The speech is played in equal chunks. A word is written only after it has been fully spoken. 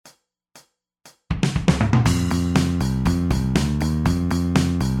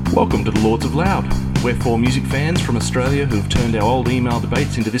Welcome to the Lords of Loud. We're four music fans from Australia who've turned our old email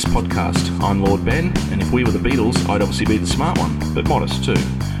debates into this podcast. I'm Lord Ben, and if we were the Beatles, I'd obviously be the smart one, but modest too.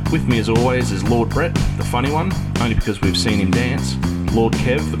 With me as always is Lord Brett, the funny one, only because we've seen him dance, Lord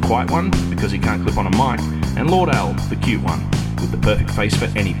Kev, the quiet one, because he can't clip on a mic, and Lord Al, the cute one, with the perfect face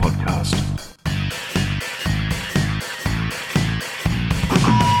for any podcast.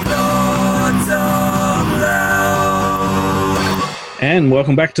 Lords of Loud. And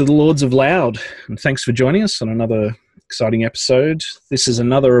welcome back to the Lords of Loud, and thanks for joining us on another exciting episode. This is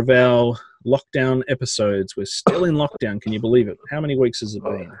another of our lockdown episodes. We're still in lockdown, can you believe it? How many weeks has it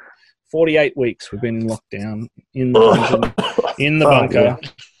been? 48 weeks we've been in lockdown, in the dungeon, in the bunker. Yeah.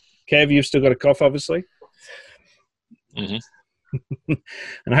 Kev, you've still got a cough, obviously. Mm-hmm.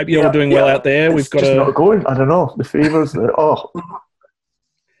 And I hope you're all doing well out there. We've got not going. I don't know. The fevers. Got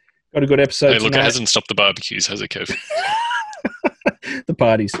a good episode. Hey, look, tonight. It hasn't stopped the barbecues, has it, Kev? The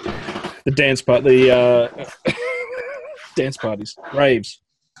parties, the dance part, the dance parties, raves.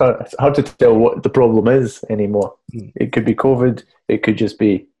 It's hard to tell what the problem is anymore. It could be COVID. It could just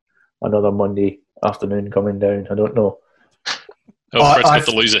be another Monday afternoon coming down. I don't know. Oh, Brett's got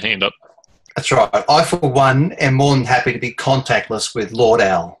the loser hand up. That's right. I, for one, am more than happy to be contactless with Lord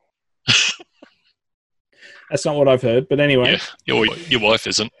Al. That's not what I've heard, but anyway. Yeah, your wife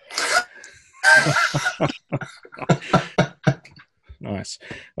isn't. Nice.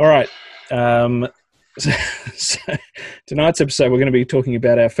 All right. So tonight's episode, we're going to be talking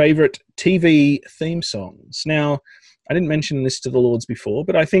about our favourite TV theme songs. Now, I didn't mention this to the Lords before,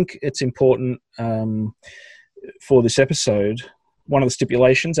 but I think it's important for this episode. One of the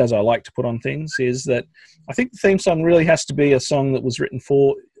stipulations, as I like to put on things, is that I think the theme song really has to be a song that was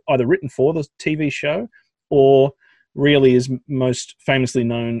either written for the TV show or really is most famously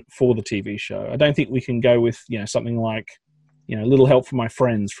known for the TV show. I don't think we can go with, something like, Little Help from My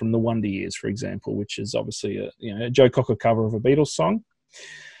Friends from the Wonder Years, for example, which is obviously a Joe Cocker cover of a Beatles song,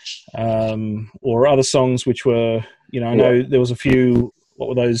 or other songs which were, I know there was a few, what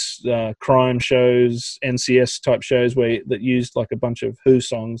were those crime shows, NCS type shows that used like a bunch of Who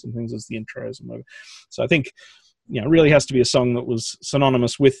songs and things as the intros and whatever. So I think, it really has to be a song that was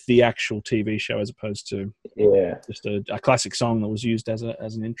synonymous with the actual TV show as opposed to just a classic song that was used as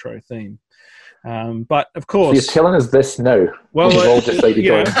an intro theme. But of course, so you're telling us this now. Well, I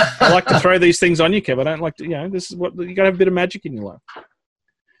like to throw these things on you, Kev. I don't like to. This is what you got to have a bit of magic in your life.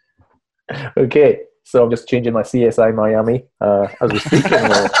 Okay, so I'm just changing my CSI Miami as we speak.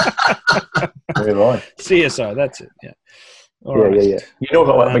 Move on. CSI, that's it. Yeah. Yeah. You know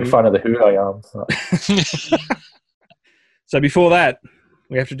what a big fan of the Who I am. So before that,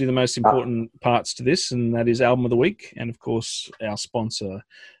 we have to do the most important parts to this, and that is Album of the Week, and of course our sponsor.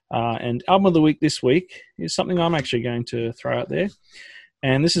 And Album of the Week this week is something I'm actually going to throw out there.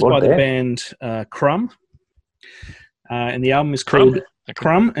 And this is by the band Crumb. And the album is called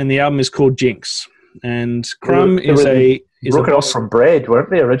Crumb, and the album is called Jinx. And Crumb is broken off from Bread, weren't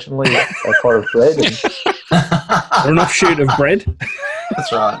they originally? A part of Bread. They're an offshoot of Bread.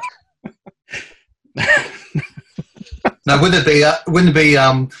 That's right. No, wouldn't it be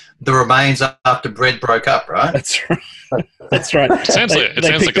the remains after Bread broke up, right? That's right. That's right. It sounds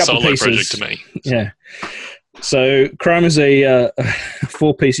like a solo project to me. Yeah. So Crumb is a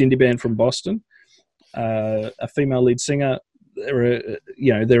four-piece indie band from Boston. A female lead singer.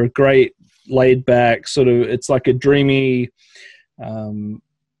 They're a great, laid-back sort of. It's like a dreamy,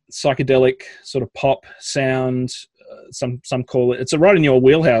 psychedelic sort of pop sound. Some call it. It's right in your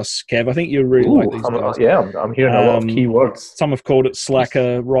wheelhouse, Kev. I think you really like these guys. Yeah, I'm hearing a lot of key words. Some have called it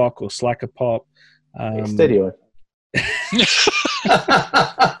slacker rock or slacker pop. Steady on.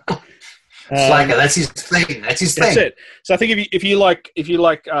 Slacker, that's his thing. That's it. So I think if you like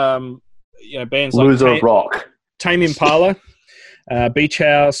bands Loser like rock, Tame Impala, Beach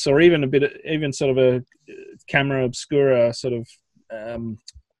House, or even sort of a Camera Obscura sort of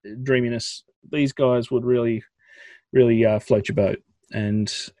dreaminess, these guys would really float your boat. And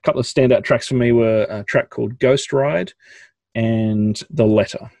a couple of standout tracks for me were a track called Ghost Ride and The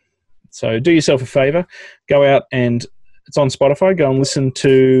Letter. So do yourself a favor, go out and it's on Spotify. Go and listen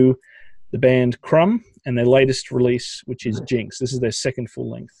to the band Crumb and their latest release, which is Jinx. This is their second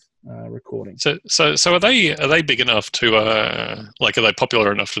full-length recording. So are they big enough to are they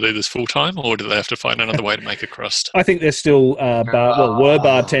popular enough to do this full time, or do they have to find another way to make a crust? I think they're still were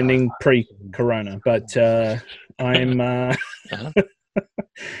bartending pre-corona, but I'm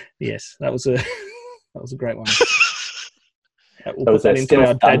yes, that was a great one. We'll put that into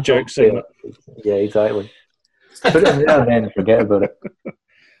our dad joke segment. Yeah, exactly. Put it in there and then forget about it.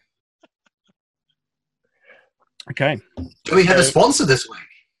 Okay. Do we have a sponsor this week?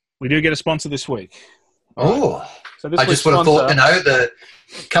 We do get a sponsor this week. Oh, So this I week's just would have thought, sponsor- the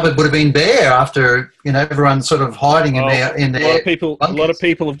cupboard would have been bare after, everyone's sort of hiding in their a lot of people. A lot of bunkers.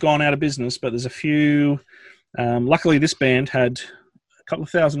 people have gone out of business, but there's a few. Luckily, this band had a couple of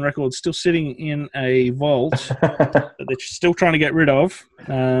thousand records still sitting in a vault that they're still trying to get rid of.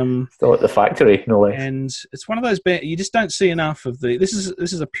 Still at the factory, no less. And it's one of those bands you just don't see enough of. This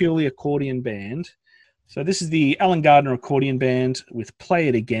is a purely accordion band. So this is the Alan Gardner Accordion Band with "Play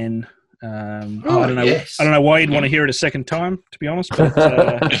It Again." I don't know. Yes. I don't know why you'd want to hear it a second time, to be honest.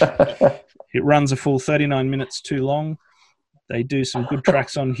 But it runs a full 39 minutes too long. They do some good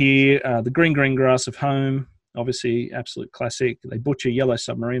tracks on here. The Green Green Grass of Home, obviously, absolute classic. They butcher Yellow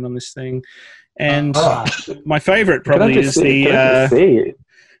Submarine on this thing. And my favourite probably is my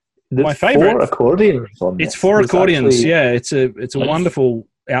favourite. 4 accordions on this. It's 4 accordions. Actually, Yeah, it's a wonderful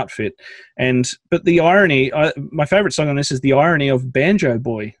outfit. But the irony, my favourite song on this is the irony of Banjo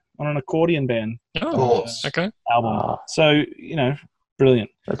Boy on an accordion band Oh, okay. album. So brilliant,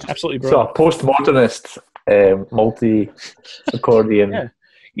 absolutely So brilliant. a postmodernist multi-accordion. Yeah.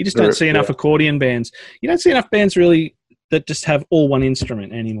 You just don't see enough accordion bands. You don't see enough bands really that just have all one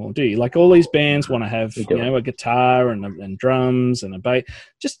instrument anymore, do you? Like all these bands want to have a guitar and drums and a bass.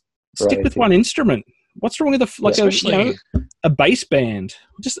 Just stick with one instrument. What's wrong with a bass band?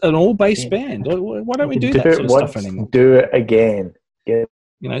 Just an all bass band. Why don't we do that sort of stuff anymore? Do it again.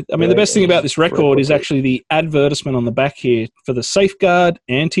 The best thing about this record is actually the advertisement on the back here for the Safeguard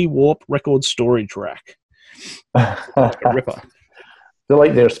Anti-Warp Record Storage Rack. A ripper. They're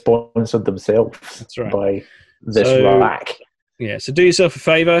like they're sponsored themselves. That's right. By this rack. Yeah, so do yourself a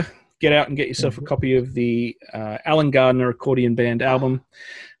favour. Get out and get yourself a copy of the Alan Gardner Accordion Band album.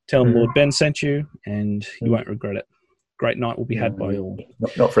 Tell them Lord Ben sent you, and you won't regret it. Great night will be had by all.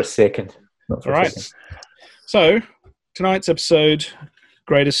 Not for a second. Not for all a right. second. So tonight's episode,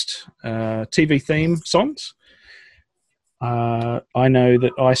 greatest TV theme songs. I know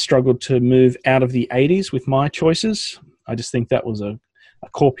that I struggled to move out of the 80s with my choices. I just think that was a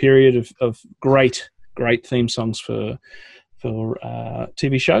core period of great theme songs for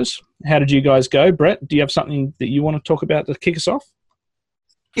TV shows. How did you guys go? Brett, do you have something that you want to talk about to kick us off?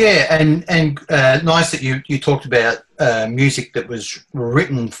 Yeah, and nice that you talked about music that was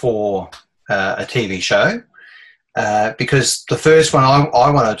written for a TV show, because the first one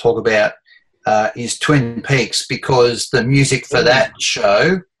I want to talk about is Twin Peaks, because the music for that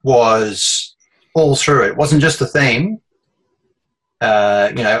show was all through it. It wasn't just the theme.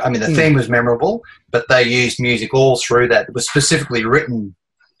 The theme was memorable, but they used music all through that. It was specifically written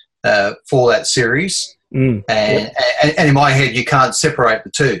for that series. And in my head, you can't separate the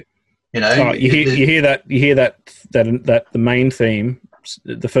two. You hear that the main theme,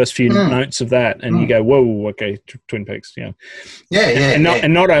 the first few notes of that, and you go, "Whoa, okay, Twin Peaks." Yeah.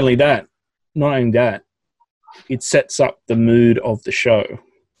 And not only that, it sets up the mood of the show.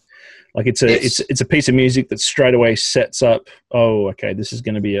 Like it's a piece of music that straight away sets up. Oh, okay, this is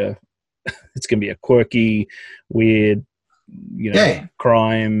going to be a quirky, weird,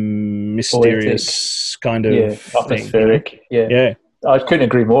 crime, mysterious kind of thing. Atmospheric. Yeah. I couldn't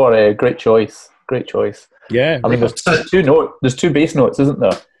agree more. Great choice. Yeah. I mean, there's 2 bass notes, isn't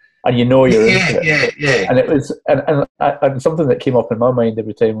there? And you're into it. Yeah. And it was, and something that came up in my mind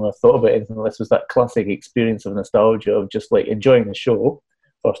every time when I thought about anything like this was that classic experience of nostalgia of just like enjoying the show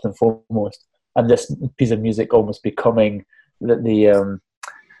first and foremost, and this piece of music almost becoming the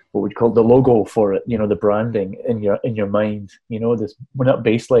what would you call it, the logo for it, the branding in your mind. This when that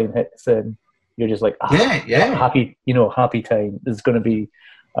bass line hits in, you're just like happy, happy time. There's going to be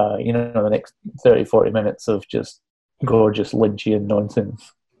the next 30-40 minutes of just gorgeous Lynchian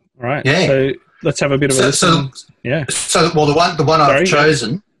nonsense. All right. Yeah. So let's have a bit of a listen. So the one I've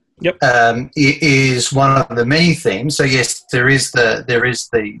chosen is one of the many themes. So yes, there is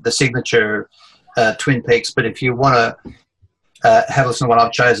the signature Twin Peaks, but if you want to have a listen to what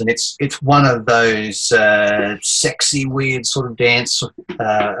I've chosen, it's one of those sexy, weird sort of dance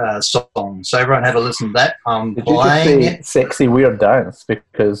songs. So everyone have a listen to that. Did you just say sexy, weird dance?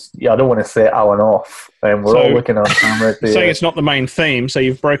 Because I don't want to set Alan off, and we're all looking on camera. Saying it's not the main theme, so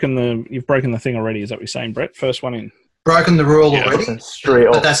you've broken the thing already. Is that what you're saying, Brett? First one in. Broken the rule already. Straight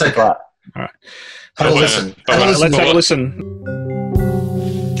off. But that's okay. All right. Have a listen. Let's have a listen.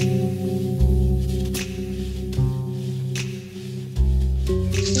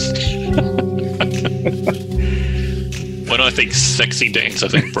 When I think sexy dance, I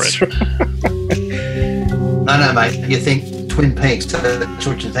think Brett. No, mate. You think Twin Peaks. That's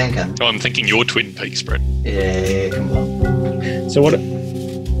what you're thinking. Oh, I'm thinking your Twin Peaks, Brett. Yeah, come on. So what?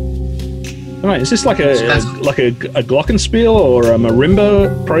 Right, is this like a glockenspiel or a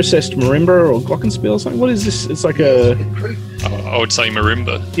marimba, processed marimba or glockenspiel or something? What is this? It's like a... I would say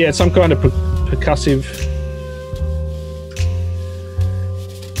marimba. Yeah, it's some kind of percussive...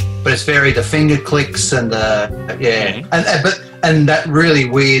 But it's very the finger clicks and and that really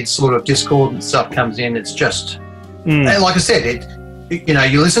weird sort of discordant stuff comes in. It's just and like I said,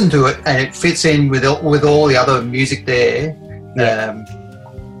 you listen to it and it fits in with all the other music there. Yeah.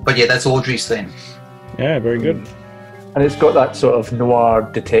 But yeah, that's Audrey's theme. Yeah, very good. And it's got that sort of noir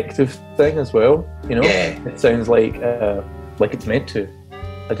detective thing as well. Yeah. It sounds like it's meant to,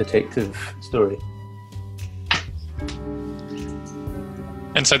 a detective story.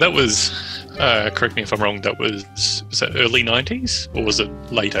 And so that was, correct me if I'm wrong, was that early 90s or was it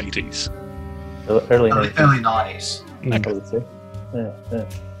late 80s? Early 90s. Early 90s. I would say. Yeah.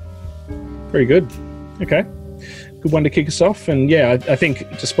 Very good. Okay. Good one to kick us off. And yeah, I think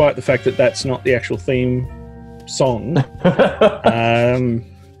despite the fact that that's not the actual theme song, I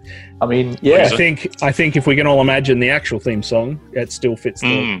mean, yeah. I think if we can all imagine the actual theme song, it still fits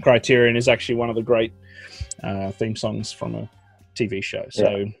the criteria and is actually one of the great theme songs from a TV show.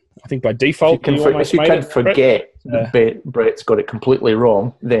 So I think by default, if you can forget that Brett's got it completely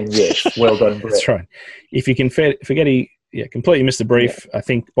wrong, then yes, well done, Brett. That's right. If you can forget he completely missed the brief, I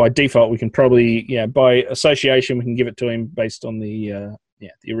think by default we can probably, by association, we can give it to him based on the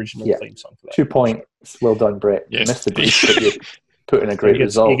original theme song. For that. 2 points. Well done, Brett. Yes. Missed the brief, but you put in a great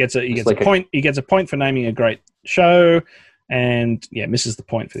result. He gets a point for naming a great show, and misses the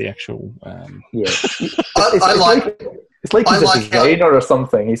point for the actual. It's like he's a designer or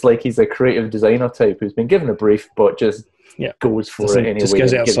something. He's a creative designer type who's been given a brief, but just goes for it anyway. Just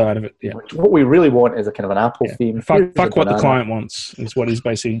goes outside of it. Yeah. What we really want is a kind of an Apple theme. Fuck what the client wants is what he's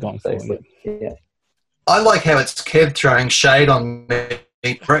basically gone for. Yeah. I like how it's Kev throwing shade on me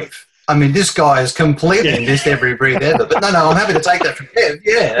brief. I mean, this guy has completely missed every brief ever. But no, I'm happy to take that from Kev.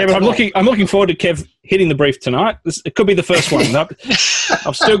 Yeah, but I'm looking forward to Kev hitting the brief tonight. It could be the first one.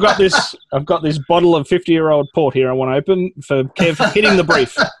 I've still got this. I've got this bottle of 50-year-old port here. I want to open for Kev hitting the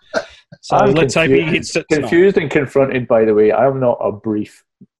brief. So let's hope he hits it. Confused and confronted. By the way, I'm not a brief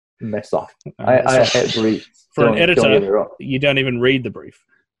messer. I hit brief. For an editor, you don't even read the brief.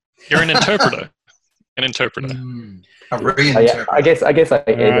 You're an interpreter. A reinterpreter. I guess I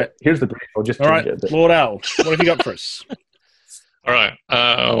edit. Here's the brief. I'll just change it. Lord Al, what have you got for us? All right.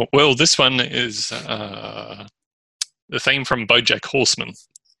 Well, this one is the theme from BoJack Horseman,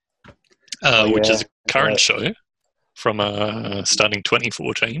 which is a current show from starting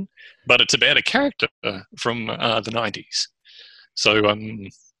 2014, but it's about a character from the 90s. So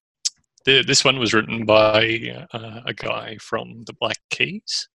this one was written by a guy from the Black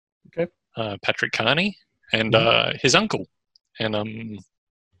Keys, Patrick Carney, and his uncle. And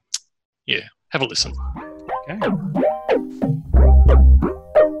have a listen. Okay.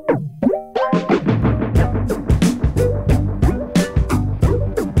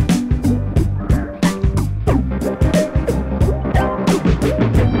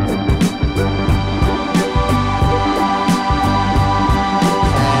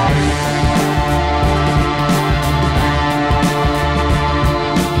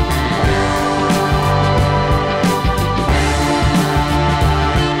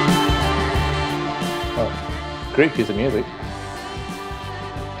 Great piece of music.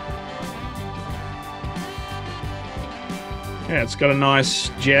 Yeah, it's got a nice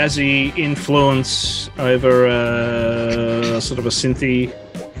jazzy influence over sort of a synthy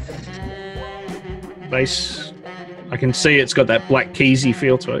bass. I can see it's got that Black Keysy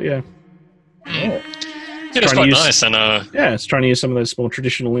feel to it. Yeah. Yeah, it's quite nice, and it's trying to use some of those more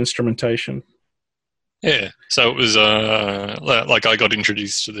traditional instrumentation. Yeah, so it was like I got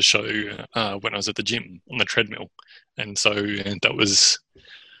introduced to the show when I was at the gym on the treadmill, and so that was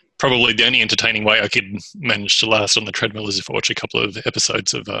probably the only entertaining way I could manage to last on the treadmill is if I watch a couple of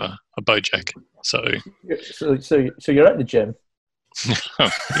episodes of BoJack. So you're at the gym. Here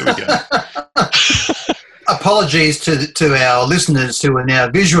we go. Apologies to our listeners who are now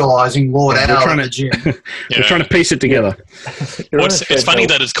visualising Lord Al at the gym. We're trying to piece it together. It's funny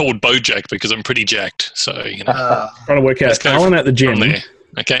that it's called BoJack because I'm pretty jacked. So, trying to work out Alan at the gym.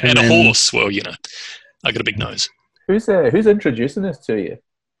 Okay, and a horse. Well, I got a big nose. Who's introducing this to you?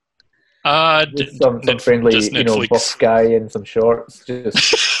 Some friendly, buff guy in some shorts.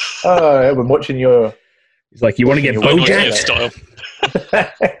 Just, I've been watching your... He's like, you want to get BoJack style?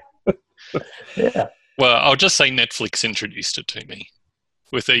 Yeah. Well, I'll just say Netflix introduced it to me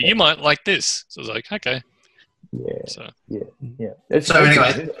with you might like this. So I was like, okay. Yeah. So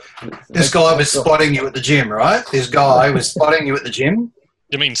anyway, this guy was spotting you at the gym, right? This guy was spotting you at the gym?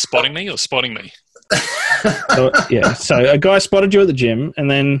 You mean spotting me or spotting me? So, yeah. So a guy spotted you at the gym, and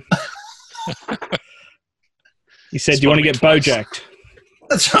then he said, "Do you want to get Bojacked?"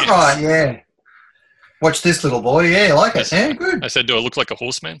 That's right. Yeah. Watch this, little boy. Yeah, I like it. Yeah, good. I said, "Do I look like a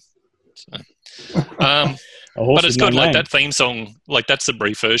horseman?" So, but it's good. Like that theme song, like that's the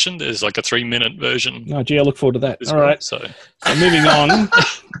brief version. There's like a 3-minute version. Oh, gee, I look forward to that. All well, right. So moving on.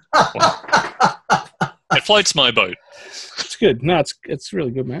 It floats my boat. It's good. No, it's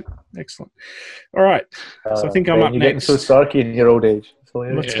really good, man. Excellent. All right. So I think I'm up you're next. Getting so starky in your old age.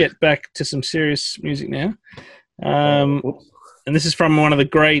 Let's get back to some serious music now. And this is from one of the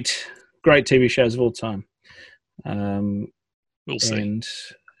great TV shows of all time. We'll see. And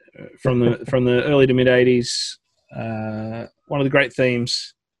from the early to mid 80s, one of the great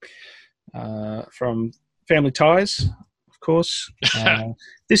themes from Family Ties, of course.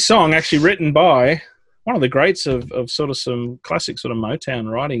 This song actually written by one of the greats of sort of some classic sort of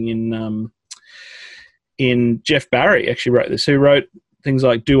Motown writing in Jeff Barry actually wrote this, who wrote things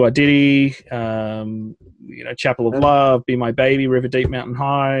like Do I Diddy, Chapel of Love, Be My Baby, River Deep, Mountain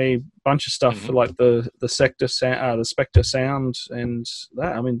High, bunch of stuff for like the Spectre sound and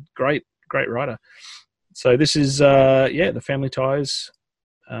that. I mean, great writer. So this is the Family Ties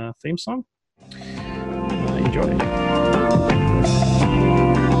theme song. Enjoy it.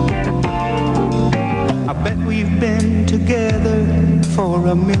 I bet we've been together for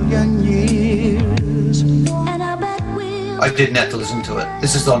 1,000,000 years. And I bet we'll... I didn't have to listen to it.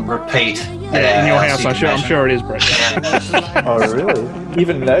 This is on repeat. In your house, I'm sure it is, Brett. Oh, really?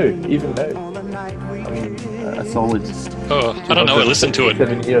 Even now. I mean, a solid... Oh, I don't know. I listened to it.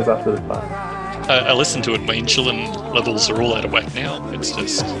 7 years after the fact. I listened to it. My insulin levels are all out of whack now. It's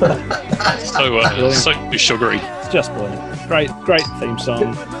just so sugary. It's just brilliant. Great theme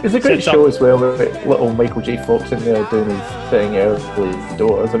song. It's a great show as well, with little Michael J. Fox in there doing his thing early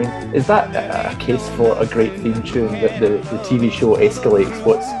doors. I mean, is that a case for a great theme tune that the TV show escalates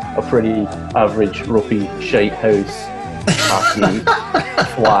what's a pretty average, ropey, shite house, happy,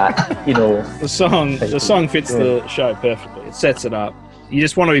 flat, The song fits the show perfectly. It sets it up. You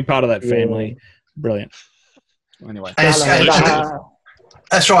just want to be part of that family. Brilliant. Anyway. That's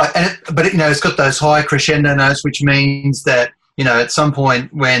right. But it's got those high crescendo notes, which means that, at some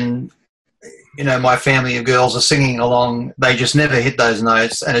point when, my family of girls are singing along, they just never hit those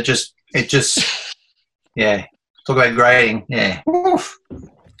notes. And it just, yeah. Talk about grading. Yeah. Oof.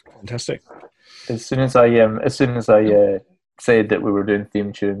 Fantastic. As soon as I said that we were doing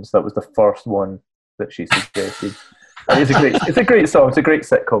theme tunes, that was the first one that she suggested. It's a great song. It's a great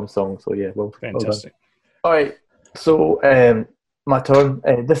sitcom song. So yeah, fantastic. All right. So my turn.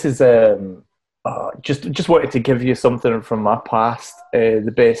 This is just wanted to give you something from my past.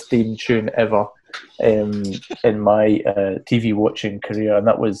 The best theme tune ever in my TV watching career, and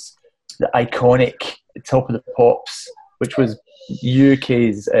that was the iconic Top of the Pops, which was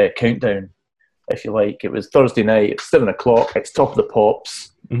UK's countdown, if you like. It was Thursday night. It's 7:00. It's Top of the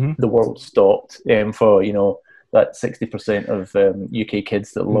Pops. Mm-hmm. The world stopped for that 60% of UK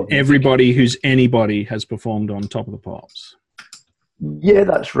kids that love everybody music. Who's anybody has performed on Top of the Pops. Yeah,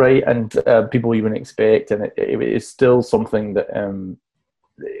 that's right, and people you wouldn't expect, and it is still something that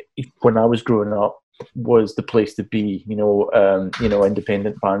when I was growing up was the place to be.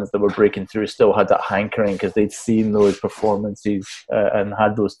 Independent bands that were breaking through still had that hankering because they'd seen those performances and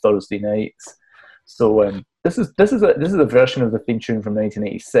had those Thursday nights. So this is a version of the theme tune from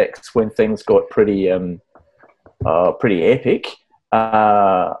 1986 when things got pretty epic.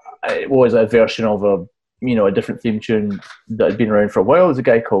 It was a version of a different theme tune that had been around for a while. There's a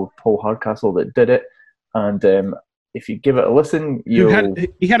guy called Paul Hardcastle that did it, and if you give it a listen, he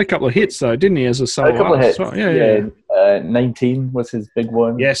had a couple of hits though, didn't he? As a solo, a couple of hits. Well. Yeah. 19 was his big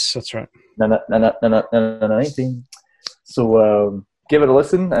one. Yes, that's right. 19. So give it a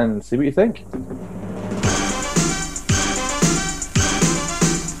listen and see what you think.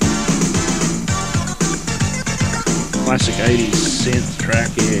 Classic 80s synth track,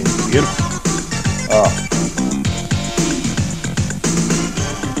 yeah, beautiful. Oh.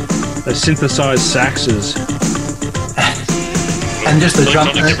 Those synthesized saxes. And just the drum.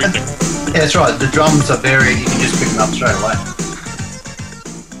 Yeah, that's right. The drums are varied. You can just pick them up straight away.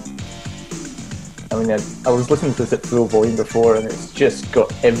 I mean, I was listening to this at full volume before, and it's just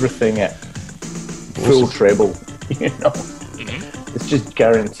got everything at full treble. Mm-hmm. It's just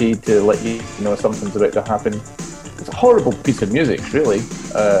guaranteed to let you know something's about to happen. It's a horrible piece of music, really.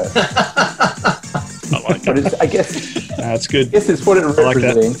 I like it. But I guess that's good. I guess it's what it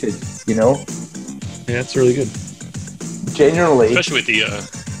represented, Yeah, it's really good. Generally,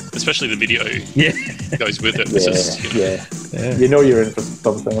 especially the video. Yeah, goes with it. Yeah. you know you're in for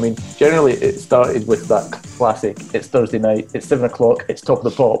something. I mean, generally it started with that classic, it's Thursday night, it's 7 o'clock, it's Top of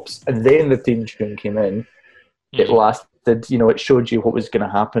the Pops, and then the theme tune came in. It lasted, it showed you what was going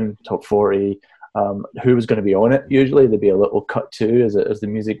to happen, top 40, who was going to be on it. Usually there'd be a little cut to as the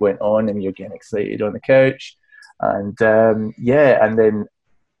music went on, and you're getting excited on the couch. And and then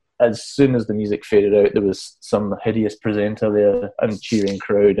as soon as the music faded out, there was some hideous presenter there and cheering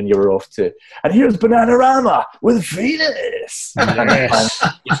crowd, and you were off to, and here's Bananarama with Venus! Yes.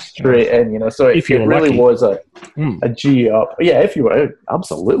 And straight in, so it really was a G up. Yeah, if you were,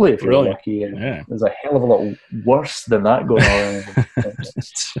 absolutely, if you were lucky. There's a hell of a lot worse than that going on.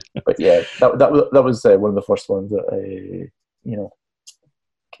 But yeah, that was one of the first ones that,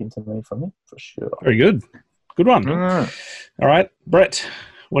 came to mind for me, for sure. Very good. Good one. All right, Brett.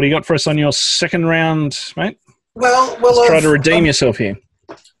 What do you got for us on your second round, mate? Well, let's try to redeem yourself here.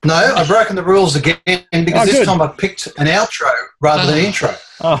 No, I've broken the rules again because this time I picked an outro rather than intro.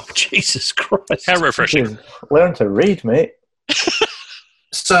 Oh, Jesus Christ! How refreshing! Learn to read, mate.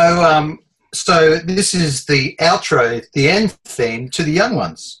 So this is the outro, the end theme to the Young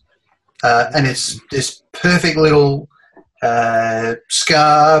Ones, and it's this perfect little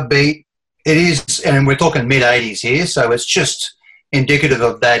ska beat. It is, and we're talking mid-'80s here, so it's just indicative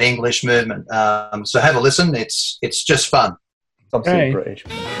of that English movement. So have a listen. It's just fun. Something British.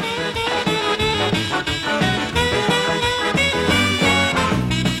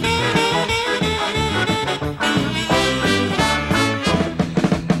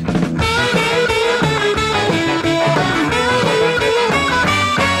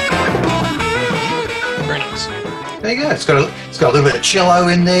 There you go. It's got a little bit of cello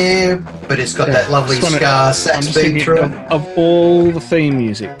in there, but it's got that lovely ska sax beat through it. Of all the theme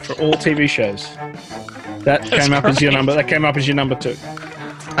music for all TV shows, that came up as your number. That came up as your number 2.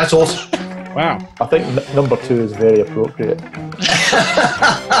 That's awesome. Wow. I think number 2 is very appropriate.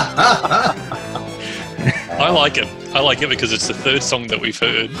 I like it. I like it because it's the third song that we've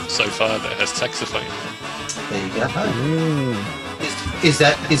heard so far that has saxophone. There you go. Is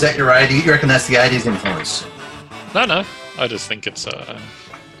that your 80s? You reckon that's the 80s influence? No. I just think it's. I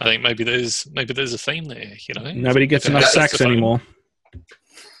think maybe there's a theme there. Nobody gets enough sax anymore.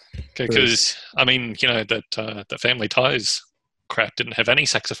 Because that Family Ties crap didn't have any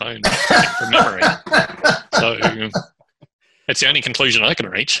saxophone from memory. So it's the only conclusion I can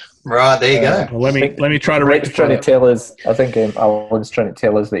reach. Right, there you go. Well, let me try to Rick's trying to tell us. I think Alan's trying to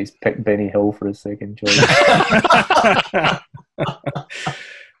tell us that he's picked Benny Hill for his second choice.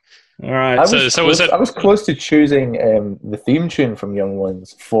 All right. I was close to choosing the theme tune from Young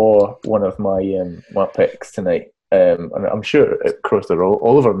Ones for one of my picks tonight, and I'm sure it crossed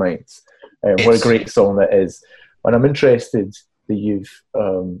all of our minds. What a great song that is! And I'm interested that you've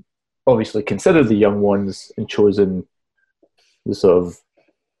obviously considered the Young Ones and chosen the sort of,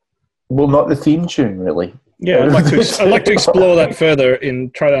 well, not the theme tune really. Yeah, I'd like to explore that further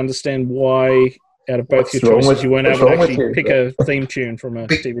and try to understand why, out of both your choices, you weren't able to actually pick a theme tune from a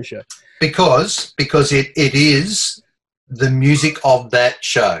TV show. Because it is the music of that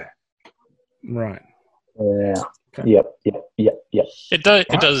show. Right. Yeah. Okay. Yep. It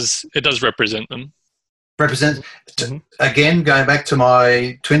does represent them. Again, going back to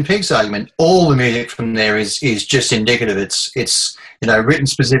my Twin Peaks argument, all the music from there is just indicative. It's written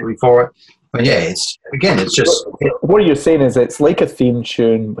specifically for it. But yeah, it's just... What you're saying is it's like a theme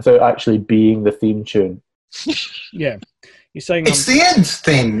tune without actually being the theme tune. Yeah. You're saying... It's the end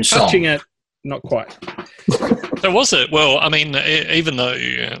theme song. Touching it, not quite. So was it? Well, I mean, even though...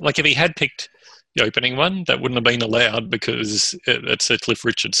 Like, if he had picked the opening one, that wouldn't have been allowed because it's a Cliff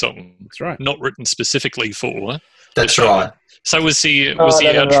Richard song. That's right. Not written specifically for... That's right. So was the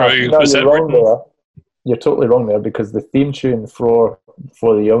outro... No, was that wrong written? there. You're totally wrong there because the theme tune for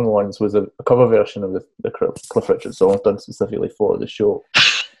the Young Ones was a cover version of the Cliff Richard song done specifically for the show.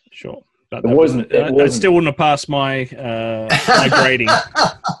 Sure. It wasn't. It still wouldn't have passed my my grading.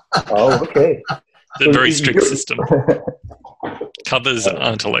 Oh, okay. The very strict system. Covers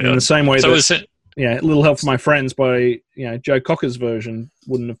aren't allowed. In the same way so that, A Little Help from My Friends by Joe Cocker's version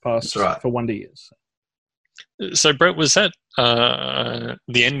wouldn't have passed for Wonder Years. So, Brett, was that the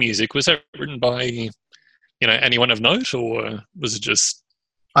end music? Was that written by anyone of note, or was it just?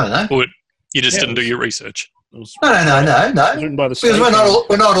 I don't know. Or you just didn't do your research. No. Because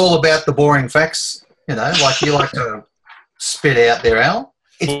we're not all about the boring facts, like you like to spit out there, Al.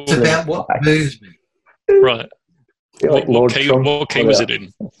 It's about what moves me. Right. What key was it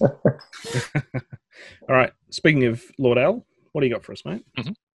in? All right. Speaking of Lord Al, what do you got for us, mate?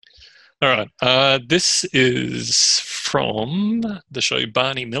 Mm-hmm. All right. This is from the show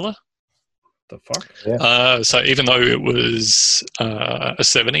Barney Miller. The fuck? Yeah. So even though it was a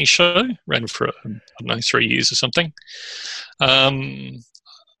 70s show, ran for, I don't know, 3 years or something, I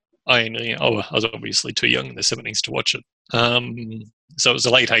was obviously too young in the 70s to watch it. So it was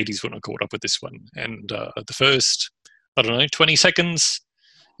the late 80s when I caught up with this one. And the first, 20 seconds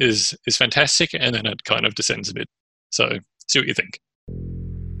is fantastic, and then it kind of descends a bit. So see what you think.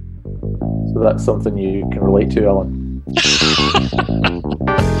 So that's something you can relate to, Alan.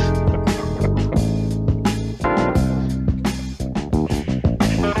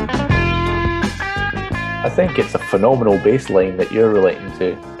 I think it's a phenomenal bass line that you're relating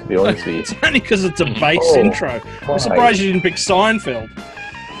to be honest with you. It's only because it's a bass intro. I'm surprised you didn't pick Seinfeld.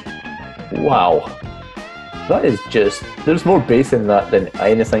 Wow. That is just... There's more bass in that than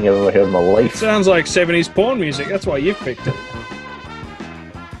anything I've ever heard in my life. Sounds like 70s porn music. That's why you've picked it.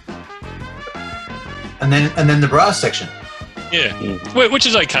 And then the brass section. Yeah, which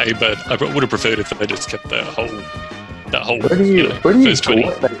is okay, but I would have preferred if they just kept that whole. Where do you first go 20.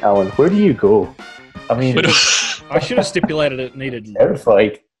 with that, Alan? Where do you go? I mean, I should have stipulated it needed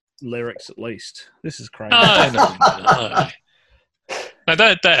terrified lyrics at least. This is crazy. No. Now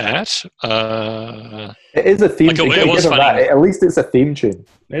that it is a theme. Like tune. it was funny. At least it's a theme tune.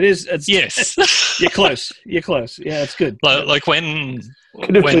 It is. It's, yes, you're close. You're close. Yeah, it's good. Like when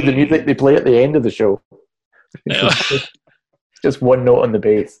could have played the music they play at the end of the show. Just one note on the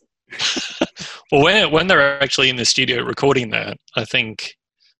bass. Well, when they're actually in the studio recording that, I think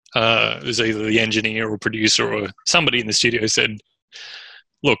it was either the engineer or producer or somebody in the studio said,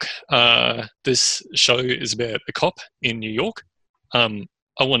 "Look, this show is about a cop in New York. I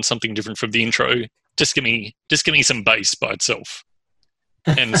want something different from the intro. Just give me some bass by itself."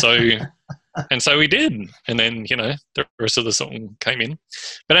 And so we did. And then, the rest of the song came in.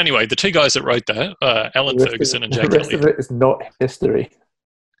 But anyway, the two guys that wrote that, Alan Ferguson and Jake Elliott. The rest of it is not history.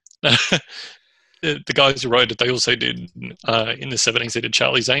 The guys who wrote it, they also did, in the 70s, they did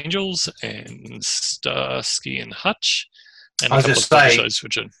Charlie's Angels and Starsky and Hutch. And I was just saying,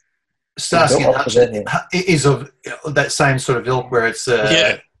 Starsky and Hutch is of that same sort of ilk where it's...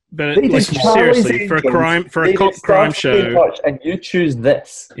 But seriously, for a cop crime show, and you choose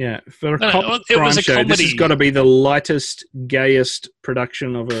this. Yeah, for a cop crime show, this has got to be the lightest, gayest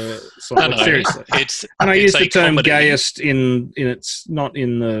production of a song. Seriously, I use the term comedy. Gayest in it's not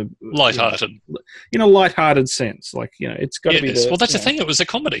in the lighthearted, in a lighthearted sense. Like it's got to be. Well, that's the thing. It was a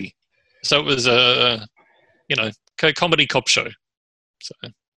comedy, so it was a comedy cop show. So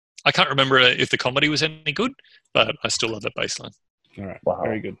I can't remember if the comedy was any good, but I still love that baseline. All right. Wow.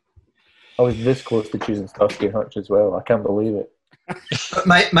 Very good. I was this close to choosing Starsky and Hutch as well. I can't believe it.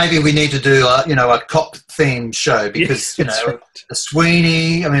 Maybe we need to do a cop themed show because right. The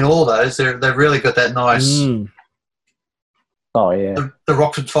Sweeney. I mean, all those they've really got that nice. Oh yeah. The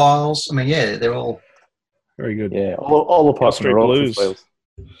Rockford Files. I mean, yeah, they're all very good. Yeah, all apart from the Rockford Files.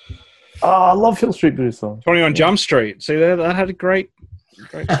 Oh, I love Hill Street Blues song. 21 Jump Street. See that had a great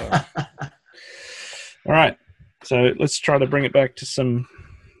song. All right. So let's try to bring it back to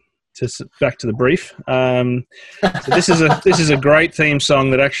back to the brief. So this is a great theme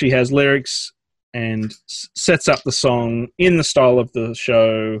song that actually has lyrics and sets up the song in the style of the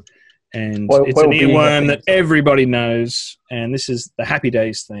show, and it's an earworm that everybody knows. And this is the Happy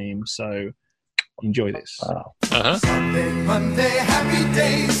Days theme. So enjoy this. Wow. Sunday, Monday, happy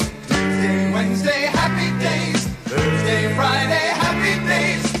days. Tuesday, Wednesday, happy days. Thursday, Friday, happy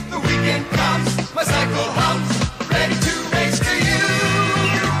days. The weekend comes, my cycle hums.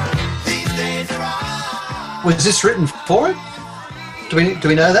 Was this written for it? Do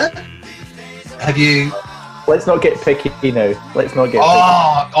we know that? Have you? Let's not get picky now. Let's not get.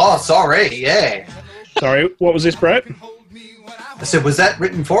 Oh, sorry. Yeah. Sorry. What was this, Brett? I said, was that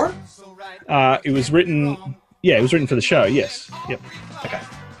written for it? It was written. Yeah, it was written for the show. Yes. Yep. Okay.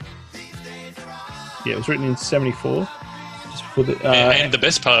 Yeah, it was written in '74. And the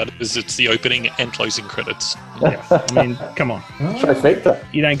best part is it's the opening and closing credits. Yeah, I mean, come on. Trifecta.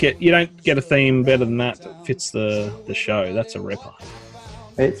 You don't get a theme better than that fits the show. That's a ripper.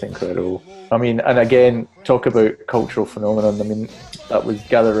 It's incredible. I mean, and again, talk about cultural phenomenon. I mean, that was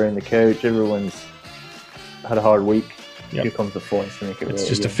gather around the couch. Everyone's had a hard week. Yep. Here comes the phones to make it. It's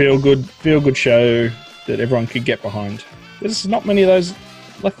just a feel good show that everyone could get behind. There's not many of those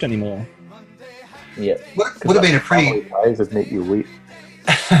left anymore. Yeah, would have been a pretty. Would make you weep.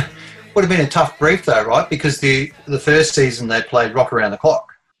 Would have been a tough brief though, right? Because the first season they played Rock Around the Clock,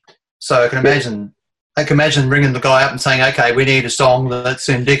 so I can imagine ringing the guy up and saying, "Okay, we need a song that's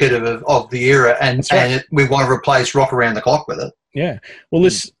indicative of the era, and we want to replace Rock Around the Clock with it." Yeah, well,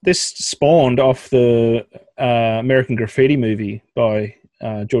 this spawned off the American Graffiti movie by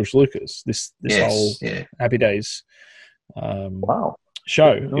George Lucas. This whole Happy Days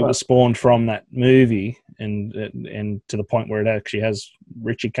show. It was spawned from that movie, and to the point where it actually has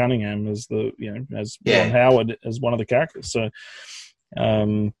Richie Cunningham as as Ron Howard as one of the characters. So,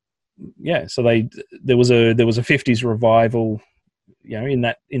 so there was a 50s revival, in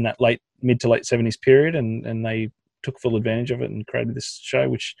that mid to late 70s period, and they took full advantage of it and created this show,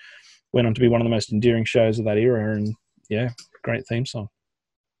 which went on to be one of the most endearing shows of that era. And great theme song.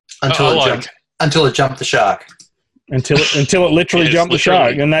 Until it jumped the shark. Until it literally jumped the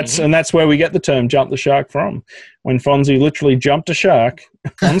shark, and that's where we get the term "jump the shark" from. When Fonzie literally jumped a shark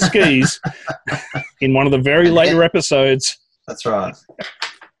on skis in one of the very later episodes. That's right.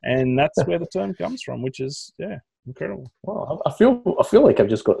 And that's where the term comes from, which is incredible. Wow, I feel like I've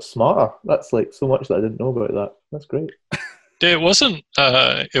just got smarter. That's like so much that I didn't know about that. That's great. Yeah, it wasn't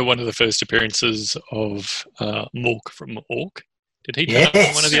one of the first appearances of Mork from Ork. Did he turn up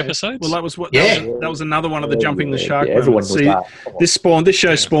in one of the episodes? Well, that was that was another one of the jumping the shark. Everyone knows that. This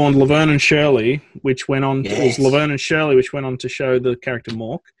show spawned Laverne and Shirley, which went on. It was Laverne and Shirley, which went on to show the character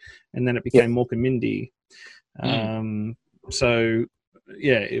Mork, and then it became Mork and Mindy. So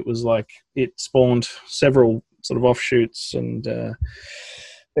it was like it spawned several sort of offshoots, and in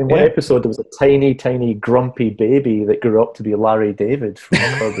one episode there was a tiny, tiny, grumpy baby that grew up to be Larry David from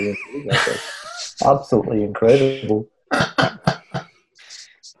Kirby and Enthusiasm. Absolutely incredible.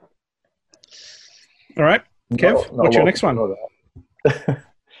 All right, Kev, what's your next one?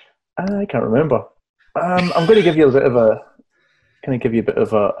 I can't remember. I'm going to give you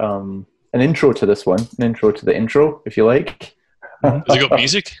an intro to this one, an intro to the intro, if you like. Has it got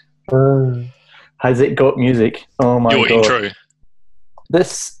music? Has it got music? Oh my god! Your intro.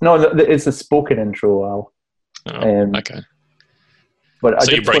 It's a spoken intro, Al. Okay. But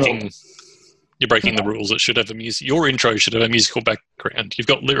so you're breaking the rules. It should have a music. Your intro should have a musical background. You've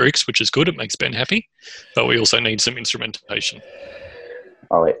got lyrics, which is good. It makes Ben happy, but we also need some instrumentation.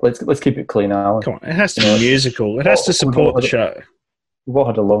 All right, let's keep it clean, Alan. Come on, it has to be musical. It has to support the show. We've all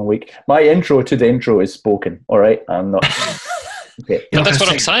had a long week. My intro to the intro is spoken. All right, I'm not. Okay. But that's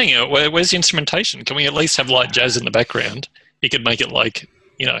what I'm saying. Where's the instrumentation? Can we at least have light jazz in the background? You could make it like,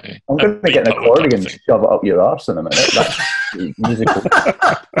 I'm going to get an accordion and shove it up your arse in a minute. That's musical.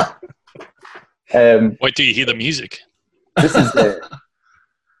 Wait till you hear the music. This is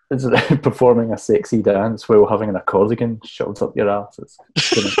performing a sexy dance while having an accordion shoved up your arse.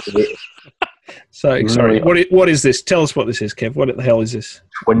 So, sorry, what is this? Tell us what this is, Kev. What the hell is this?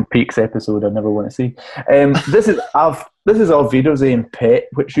 Twin Peaks episode I never want to see. This is Auf Wiedersehen Pet,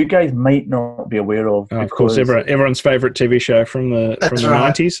 which you guys might not be aware of. Oh, of course, everyone's favourite TV show from the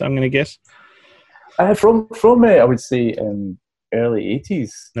 90s, I'm going to guess. From I would say early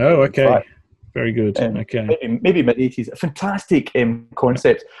 80s. Oh, okay. Very good. Okay. Maybe mid-80s. A fantastic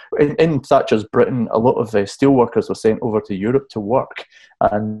concept. In Thatcher's Britain, a lot of steelworkers were sent over to Europe to work.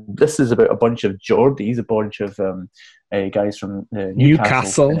 And this is about a bunch of Geordies, a bunch of guys from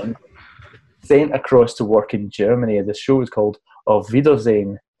Newcastle. Sent across to work in Germany. The show is called Auf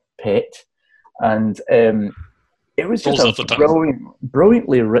Wiedersehen Pet. And it was just a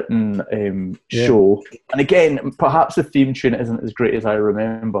brilliantly written show. And again, perhaps the theme tune isn't as great as I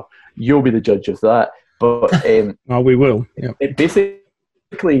remember. You'll be the judge of that. But we will. Yep. It basically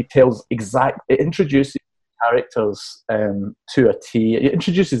it introduces characters to a T. It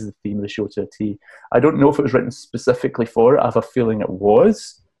introduces the theme of the show to a T. I don't know if it was written specifically for it. I have a feeling it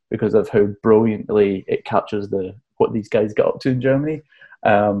was, because of how brilliantly it captures what these guys got up to in Germany.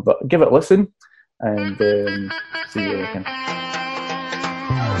 But give it a listen. And see you again.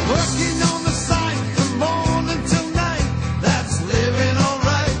 Working on the site from morning till night. That's living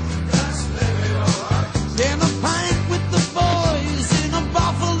alright. That's living alright. In a pint with the boys in a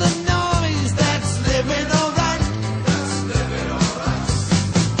baffled noise. That's living alright. That's living alright.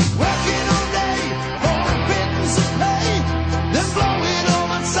 Working all day for a pittance of pay. Then blow it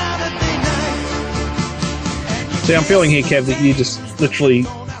all on Saturday night. See, I'm feeling here, Kev, that you just literally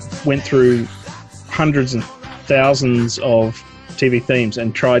went through hundreds and thousands of TV themes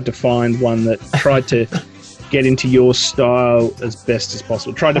and tried to find one that tried to get into your style as best as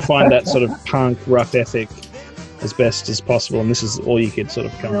possible. Tried to find that sort of punk, rough ethic as best as possible, and this is all you could sort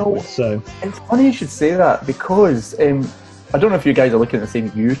of come up with. So it's funny you should say that, because I don't know if you guys are looking at the same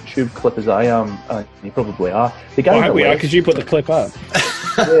YouTube clip as I am. You probably are. The guy I hope we are, because you put the clip up.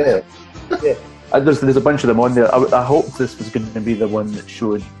 Yeah. There's a bunch of them on there. I hope this was going to be the one that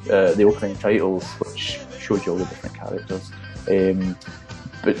showed the opening titles, which showed you all the different characters.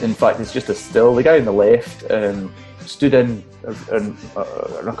 But in fact, it's just a still. The guy on the left stood in on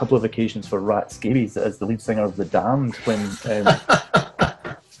a couple of occasions for Rat Scabies as the lead singer of The Damned when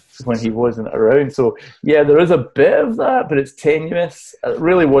when he wasn't around. So yeah, there is a bit of that, but it's tenuous. It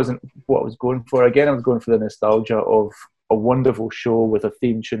really wasn't what I was going for. Again, I was going for the nostalgia of a wonderful show with a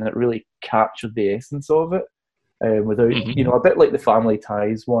theme tune that really captured the essence of it, without a bit like the Family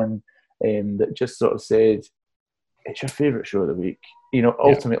Ties one, that just sort of said, "It's your favourite show of the week."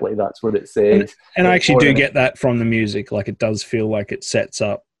 Ultimately that's what it said. And I actually do get that from the music. Like, it does feel like it sets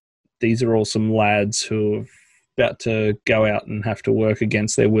up. These are all some lads who are about to go out and have to work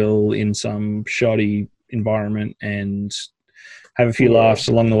against their will in some shoddy environment and have a few laughs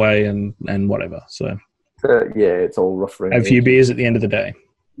along the way and whatever. So it's all rough around. Have a few beers at the end of the day.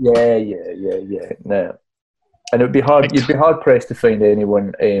 Yeah. No. And it'd be hard. You'd be hard pressed to find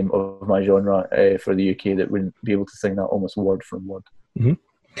anyone of my genre for the UK that wouldn't be able to sing that almost word for word. Mm-hmm.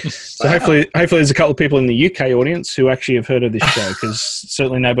 So hopefully there's a couple of people in the UK audience who actually have heard of this show, because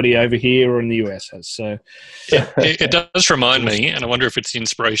certainly nobody over here or in the US has. So it does remind me, and I wonder if it's the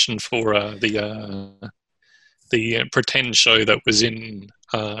inspiration for the pretend show that was in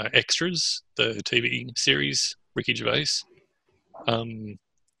Extras, the TV series, Ricky Gervais.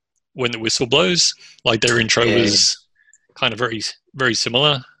 When the whistle blows, like their intro was kind of very, very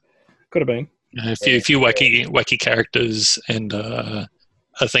similar. Could have been a few wacky characters and a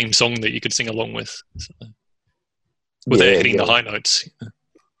theme song that you could sing along with, without hitting the high notes.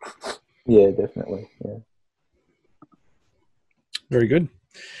 Yeah, definitely. Yeah. Very good.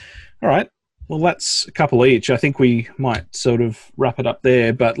 All right. Well, that's a couple each. I think we might sort of wrap it up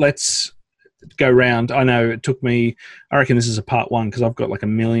there, but let's go round. I know it took me, I reckon this is a part one, because I've got like a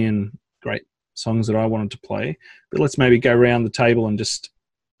million great songs that I wanted to play, but let's maybe go around the table and just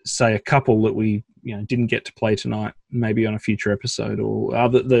say a couple that we didn't get to play tonight, maybe on a future episode, or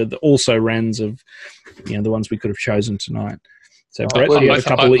other the also rans of the ones we could have chosen tonight. So Brett, do you have a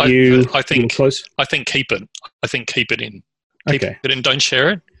couple that you think close? I think keep it. I think keep it in. Okay. Keep it in. Don't share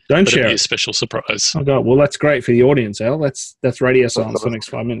it. Don't share it. A special surprise. Oh God! Well, that's great for the audience, Al. That's radio silence for the next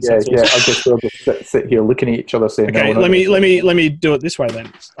 5 minutes. Yeah. I'll just sit here looking at each other saying. Okay, let me do it this way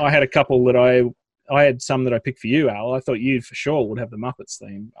then. I had a couple that I had some that I picked for you, Al. I thought you for sure would have the Muppets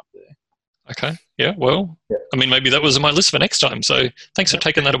theme up there. Okay. Yeah. Well, I mean, maybe that was on my list for next time. So thanks for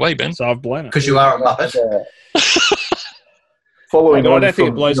taking that away, Ben. So I've blown it because you are a Muppet. Following on, I don't think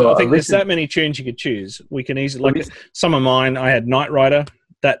it blows. I think there's that many tunes you could choose. We can easily some of mine. I had Knight Rider.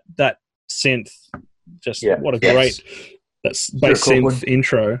 That synth, just what a great bass synth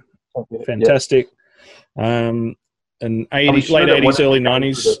intro, fantastic. And late 80s, early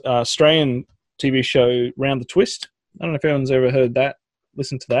 90s Australian TV show Round the Twist. I don't know if anyone's ever heard that.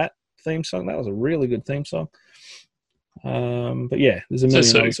 Listen to that theme song. That was a really good theme song. But yeah, there's a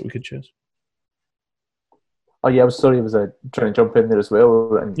million others that we could choose. Oh yeah, I was trying to jump in there as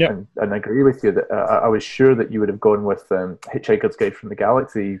well, and I agree with you that I was sure that you would have gone with Hitchhiker's Guide from the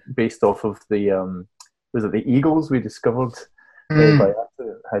Galaxy, based off of the was it the Eagles we discovered by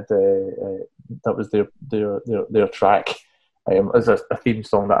accident? That was their track as a theme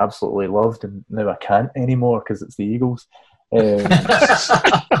song that I absolutely loved, and now I can't anymore because it's the Eagles.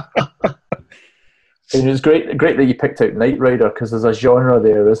 And it was great that you picked out Knight Rider, because there's a genre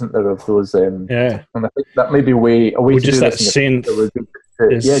there, isn't there, of those? And I think that may be a way to just do that this synth.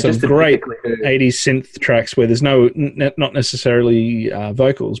 There's some great 80s synth tracks where there's not necessarily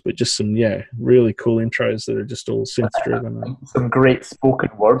vocals, but just some really cool intros that are just all synth driven. Some great spoken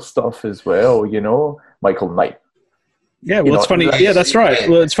word stuff as well. Michael Knight. Yeah, well, it's funny. Yeah, that's right.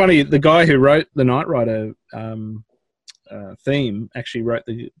 Well, it's funny. The guy who wrote the Knight Rider theme actually wrote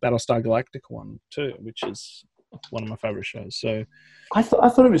the Battlestar Galactica one too, which is one of my favorite shows. So I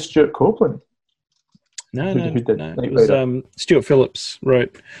thought it was Stuart Copeland. No. It was Stuart Phillips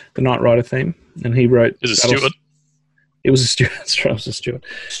wrote the Knight Rider theme, and he wrote. Is it Stuart? It was a Stuart. It was a Stuart.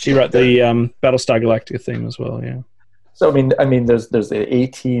 He wrote the Battlestar Galactica theme as well. Yeah. So I mean, there's the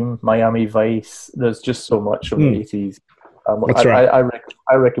A-Team, Miami Vice. There's just so much from the 80s. That's right.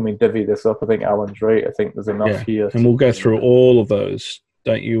 I reckon we divvy this up. I think Alan's right. I think there's enough here. And we'll go through all of those.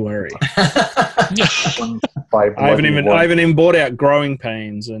 Don't you worry. I haven't even bought out Growing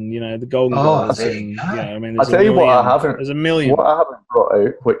Pains and the Golden Girls. And I mean, I'll tell you what I haven't. There's a million. What I haven't brought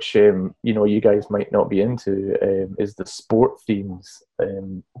out, which you guys might not be into, is the sport themes.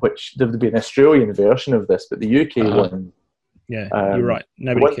 Which there would be an Australian version of this, but the UK one. Yeah, you're right.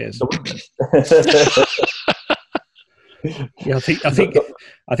 Nobody cares. Yeah, I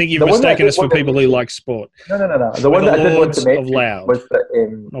think you've mistaken us for people who like sport. No. The one that I did want to mention was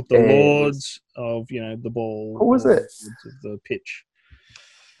not the Lords of the ball. What was it? Of the pitch.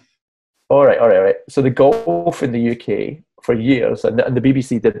 All right. So the golf in the UK for years, and the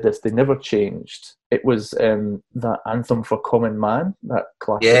BBC did this. They never changed it was that Anthem for Common Man, that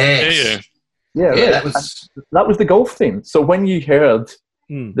classic. Yes. Yeah, right. That was the golf theme. So when you heard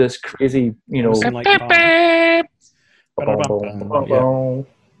this crazy, you know, that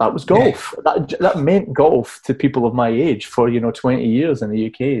was golf. That meant golf to people of my age for 20 years in the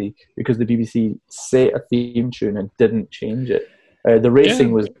UK, because the BBC set a theme tune and didn't change it. The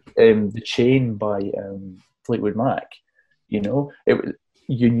racing was The Chain by Fleetwood Mac. You know,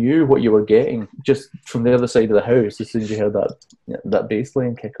 you knew what you were getting just from the other side of the house as soon as you heard that bass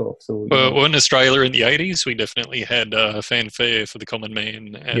line kick off. So, well, in Australia in the 80s, we definitely had Fanfare for the Common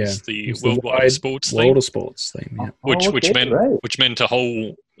Man as the worldwide sports theme. World of Sports theme, yeah. Which meant a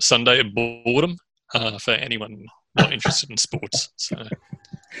whole Sunday of boredom for anyone not interested in sports. So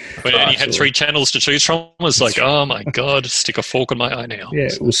when you had 3 channels to choose from, it was like, oh my God, stick a fork in my eye now. Yeah,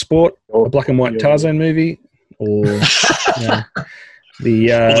 it was sport, a black and white Tarzan movie, or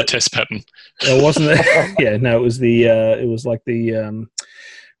the test pattern. It wasn't. It was the. It was like the.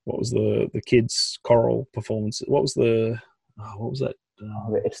 What was the kids' choral performance? What was the? What was that?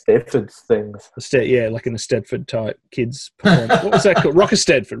 The Stedford things. Like an Stedford type kids performance. What was that called? Rocker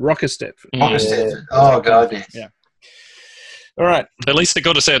Stedford. Stedford. Oh God, yes. Yeah. All right. At least they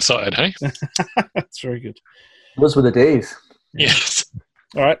got us outside, hey? That's very good. Those were the days. Yes.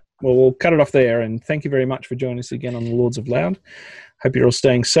 All right. Well, we'll cut it off there, and thank you very much for joining us again on the Lords of Loud. Hope you're all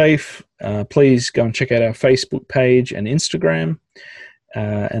staying safe. Please go and check out our Facebook page and Instagram,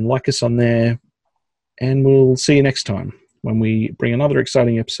 and like us on there. And we'll see you next time when we bring another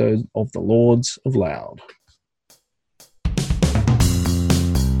exciting episode of the Lords of Loud.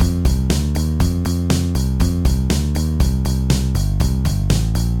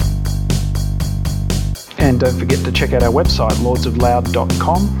 And don't forget to check out our website,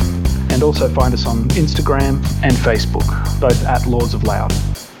 lordsofloud.com, and also find us on Instagram and Facebook, both at Lords of Loud.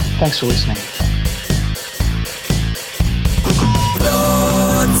 Thanks for listening.